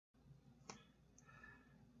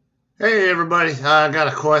Hey everybody, I got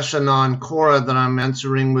a question on Quora that I'm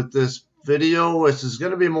answering with this video, which is going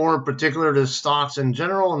to be more particular to stocks in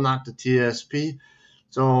general and not to TSP.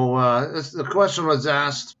 So the question was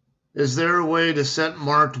asked, is there a way to set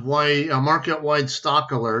market-wide stock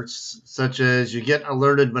alerts, such as you get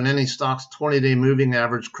alerted when any stock's 20-day moving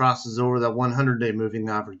average crosses over the 100-day moving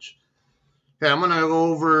average? Okay, I'm going to go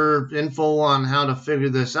over info on how to figure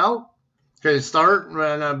this out. Okay, start.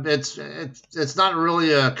 It's not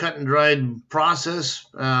really a cut and dried process,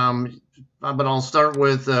 but I'll start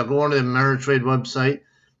with going to the Ameritrade website.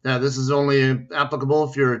 This is only applicable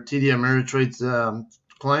if you're a TD Ameritrade's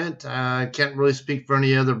client. I can't really speak for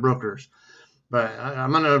any other brokers, but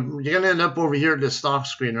you're gonna end up over here at the stock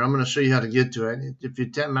screener. I'm gonna show you how to get to it. If you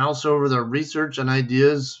mouse over the research and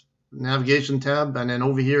ideas navigation tab, and then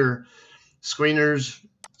over here, screeners,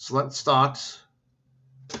 select stocks.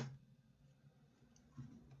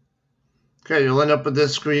 Okay, you'll end up with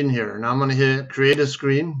this screen here. Now I'm going to hit create a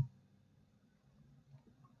screen.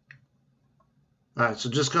 All right, so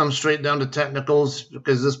just come straight down to technicals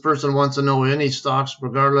because this person wants to know any stocks,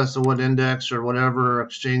 regardless of what index or whatever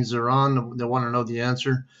exchange they're on. They want to know the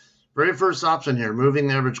answer. Very first option here,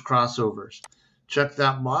 moving average crossovers. Check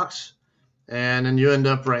that box, and then you end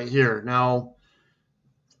up right here. Now,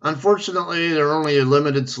 unfortunately, there are only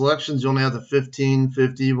limited selections. You only have the 15,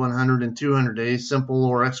 50, 100, and 200 days, simple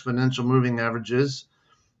or exponential moving averages.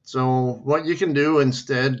 So what you can do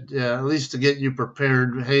instead, at least to get you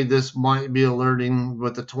prepared, hey, this might be alerting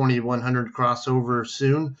with the 20-100 crossover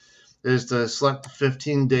soon, is to select the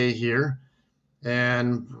 15-day here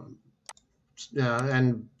and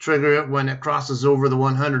trigger it when it crosses over the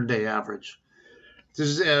 100-day average.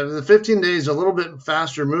 The 15 days a little bit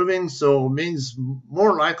faster moving, so it means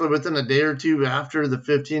more likely within a day or two after the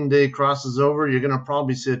 15-day crosses over, you're going to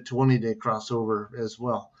probably see a 20-day crossover as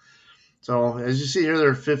well. So as you see here, there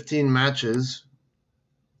are 15 matches.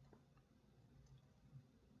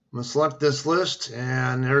 I'm going to select this list,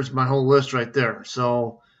 and there's my whole list right there.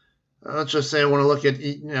 So let's just say I want to look at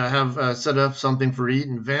set up something for Eat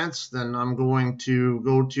and Advance. Then I'm going to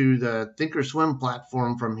go to the thinkerswim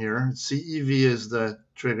platform from here. CEV is the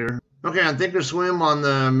trigger. Okay, on thinkerswim on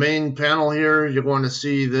the main panel here, you're going to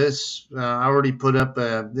see this. I already put up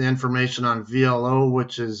the information on VLO,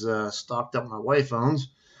 which is stocked up my wife owns.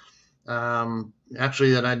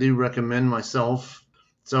 Actually, that I do recommend myself.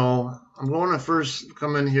 So I'm going to first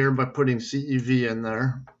come in here by putting CEV in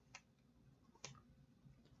there.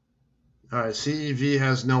 All right, CEV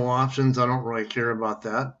has no options. I don't really care about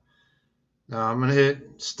that. Now I'm going to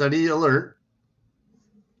hit Study Alert.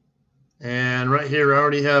 And right here, I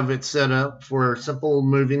already have it set up for simple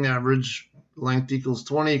moving average length equals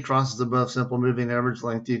 20, crosses above simple moving average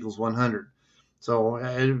length equals 100.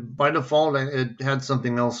 So by default, it had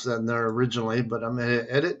something else in there originally, but I'm going to hit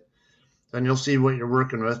Edit. And you'll see what you're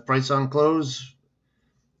working with. Price on close,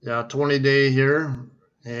 20-day here,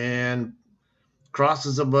 and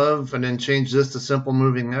crosses above, and then change this to simple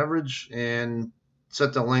moving average and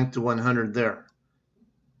set the length to 100 there.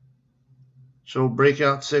 Show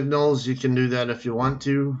breakout signals, you can do that if you want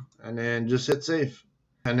to, and then just hit save,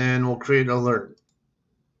 and then we'll create an alert.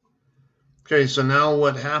 Okay, so now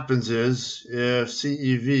what happens is if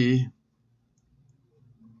CEV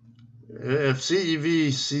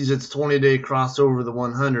sees its 20-day crossover the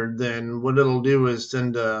 100, then what it'll do is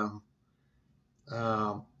send a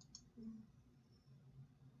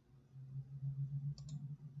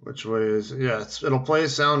which way is, it'll play a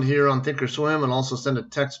sound here on thinkerswim and also send a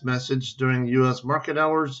text message during US market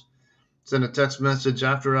hours, send a text message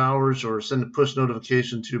after hours, or send a push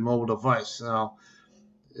notification to mobile device. Now,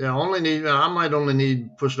 I might only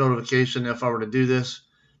need push notification if I were to do this,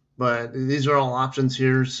 but these are all options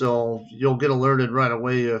here, so you'll get alerted right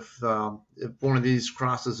away if one of these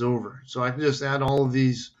crosses over. So I can just add all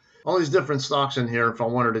these different stocks in here if I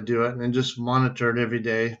wanted to do it, and then just monitor it every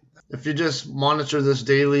day. If you just monitor this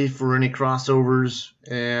daily for any crossovers,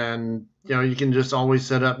 and you can just always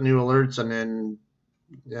set up new alerts, and then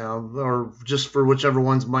or just for whichever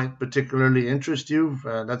ones might particularly interest you,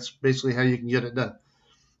 that's basically how you can get it done.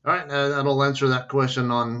 All right, that'll answer that question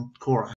on Quora.